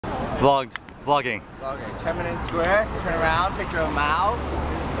Vlogging. Tiananmen Square, turn around, picture of Mao.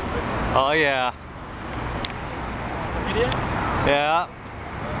 Oh yeah. Video? Yeah.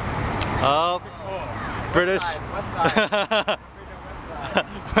 Oh. British. West side. West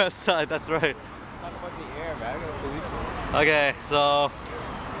side. West side, that's right. Talk about the air, man. Okay, so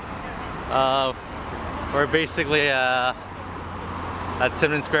we're basically at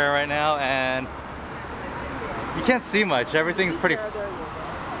Tiananmen Square right now, and you can't see much. Everything's pretty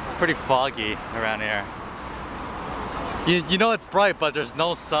foggy around here. You know it's bright, but there's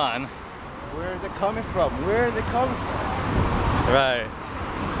no sun. Where is it coming from? Where is it coming from? Right.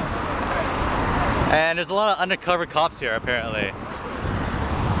 And there's a lot of undercover cops here, apparently.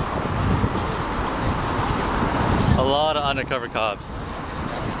 A lot of undercover cops.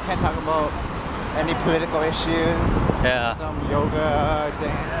 Can't talk about any political issues. Yeah. Some yoga,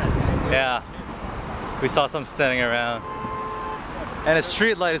 dance. Yeah. We saw some standing around. And the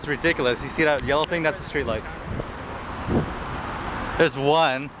street light is ridiculous. You see that yellow thing? That's the street light. There's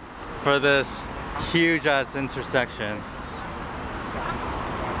one for this huge ass intersection.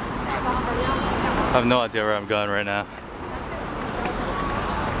 I have no idea where I'm going right now.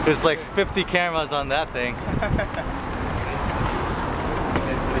 There's like 50 cameras on that thing.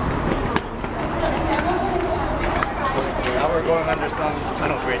 Now we're going under some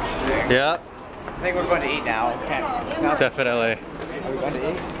tunnel bridge. Yeah. I think we're going to eat now. Definitely. Are we going to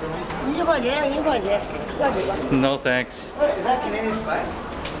eat? No thanks. Is that Canadian flag?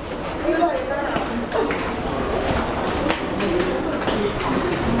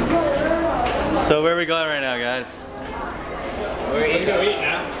 So where are we going right now, guys? We're eating. Go eat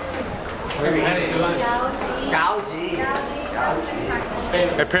now. We're eating. Gaoji.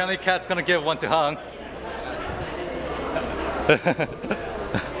 Gaoji. Apparently Kat's gonna give one to Hung.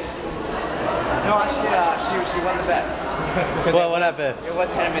 No, actually, she won the bet. What happened? It was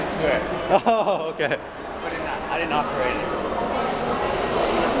Tiananmen Square. Oh, okay. But I didn't operate it.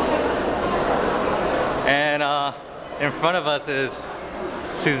 And in front of us is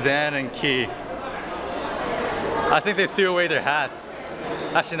Suzanne and Key. I think they threw away their hats.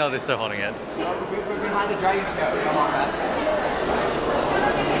 Actually, no, they're still holding it. We're behind the dragon tail. Come on, man.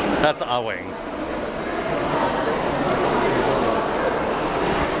 That's Ah Wing.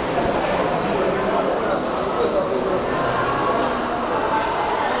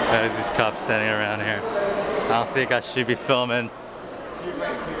 There's these cops standing around here. I don't think I should be filming.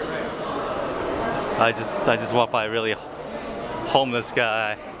 I just walked by a really homeless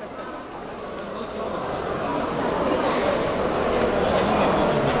guy.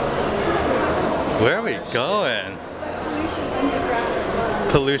 Where are we going?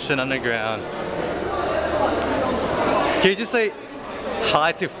 Pollution Underground. Can you just say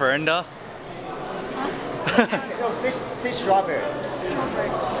hi to Fernda? No, say strawberry.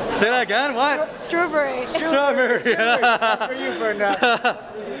 Say that again? What? Strawberry. Strawberry. For you, Fernda.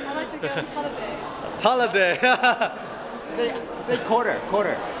 I like to go on holiday. Holiday. Say quarter.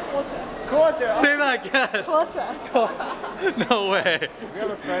 Quarter. Say that again. Quarter. No way. We have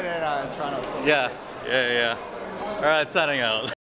a friend in Toronto. Yeah. All right, signing out.